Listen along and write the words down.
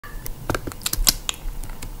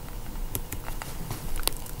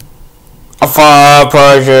for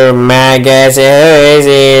Portrait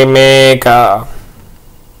Magazine Maker.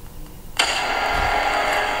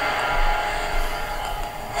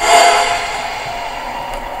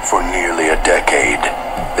 For nearly a decade,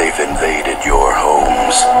 they've invaded your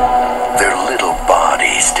homes. Their little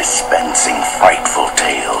bodies dispensing frightful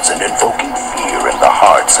tales and invoking fear in the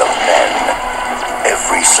hearts of men.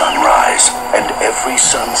 Every sunrise and every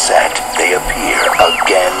sunset, they appear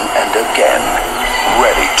again and again,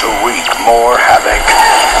 ready to wreak more havoc.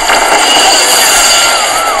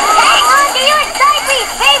 Hang on to your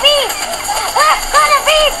diapers, baby! We're gonna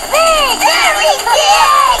be big! Very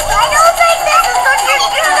big! I don't think this is such a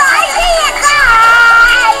good idea,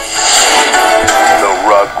 guys! The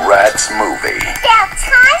Rugrats movie. About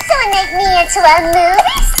time someone make me into a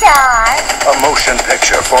movie star! A motion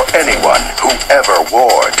picture for anyone who ever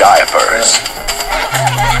wore diapers.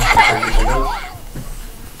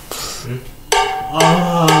 We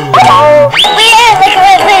are looking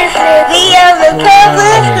for this movie on the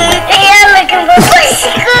public. We are looking for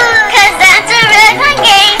preschool, cause that's a red one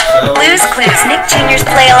game. Blue's Clues, Nick Jr.'s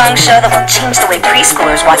play-along show that will change the way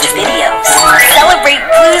preschoolers watch videos. Celebrate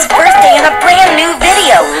Blue's birthday in a brand new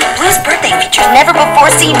video. Blue's birthday features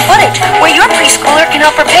never-before-seen footage where your preschooler can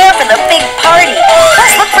help prepare for the big party.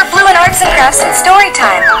 Plus, look for Blue in Arts and Crafts and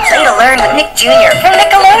Storytime. Play to learn with Nick Jr. from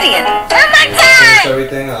Nickelodeon. One more time!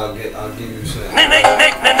 Everything, I'll give you some. Nick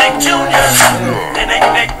Jr.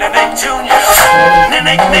 Nick Jr.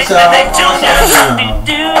 Nick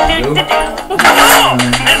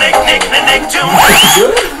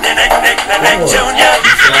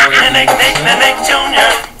Jr. Nick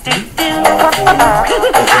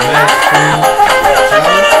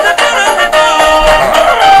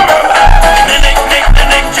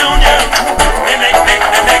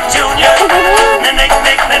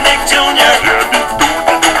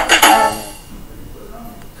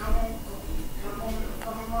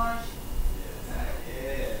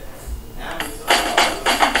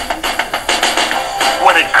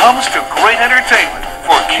When it comes to great entertainment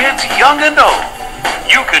for kids young and old,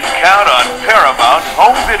 you can count on Paramount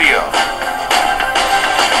Home Video.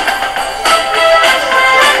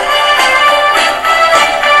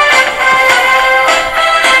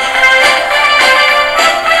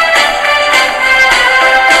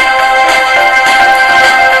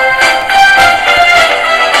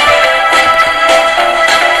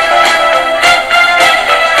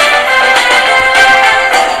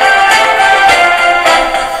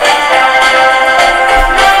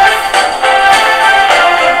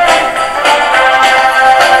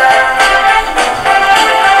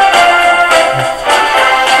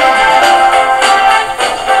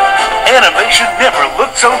 Animation never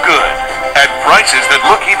looked so good, at prices that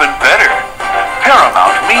look even better.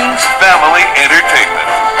 Paramount means family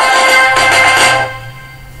entertainment.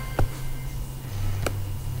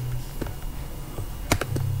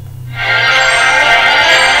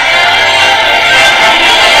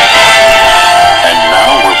 And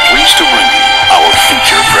now we're pleased to bring you our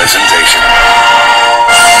feature presentation.